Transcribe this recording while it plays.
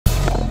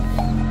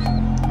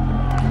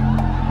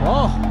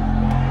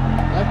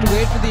to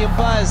wait for the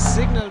umpire's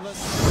signal.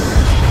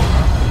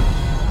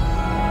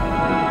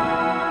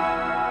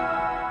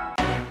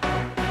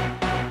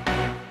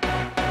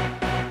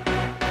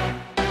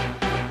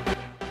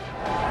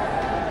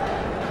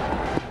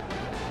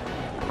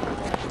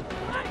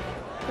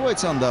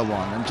 Waits on that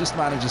one and just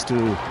manages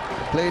to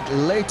play it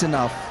late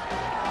enough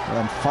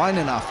and fine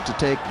enough to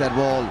take that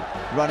ball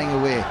running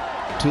away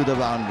to the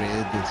boundary.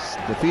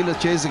 The fielder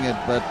chasing it,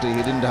 but he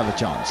didn't have a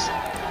chance.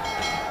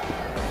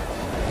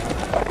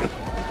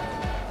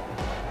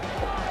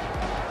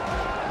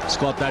 It's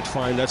got that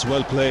fine, that's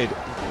well played.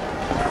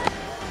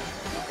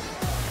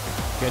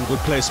 Again, good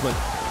placement.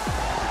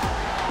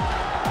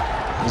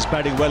 He's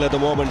batting well at the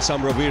moment,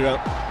 Samaraweera.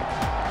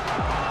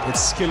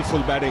 It's skillful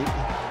batting.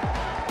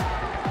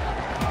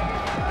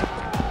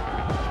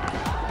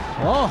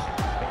 Oh,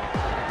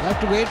 I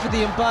have to wait for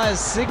the umpire's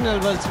signal,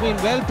 but it's been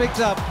well picked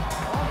up.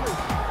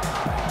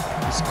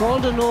 It's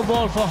called a no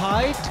ball for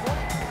height.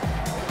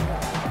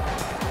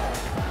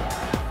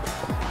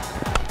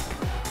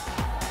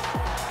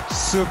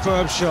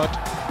 Superb shot.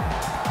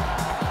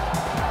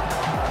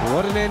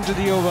 What an end to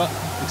the over.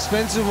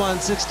 Expensive one,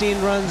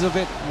 16 runs of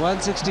it,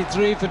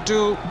 163 for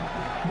 2.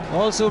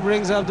 Also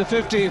brings up the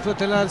 50 for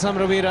Thilan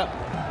Samaraweera.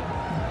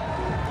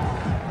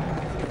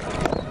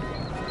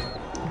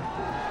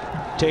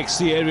 Takes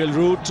the aerial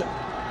route,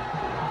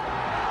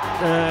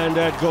 and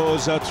that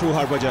goes through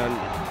Harbhajan.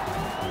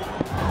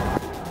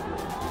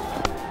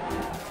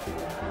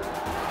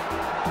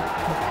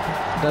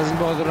 Doesn't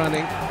bother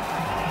running,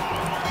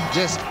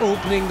 just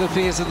opening the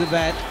face of the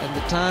bat, and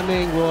the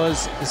timing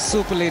was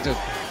superlative.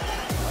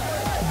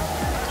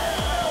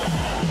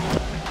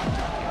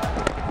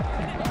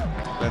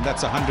 And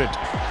that's 100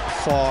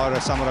 for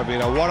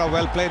Samaraweera. What a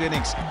well played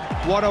innings,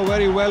 what a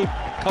very well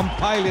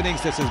compiled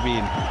innings this has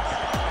been.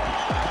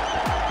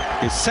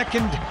 His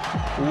second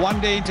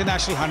one-day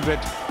international 100.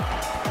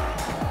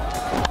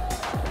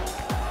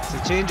 It's a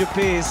change of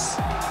pace,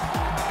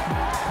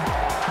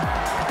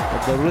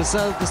 but the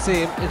result the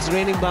same. It's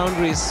raining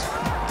boundaries.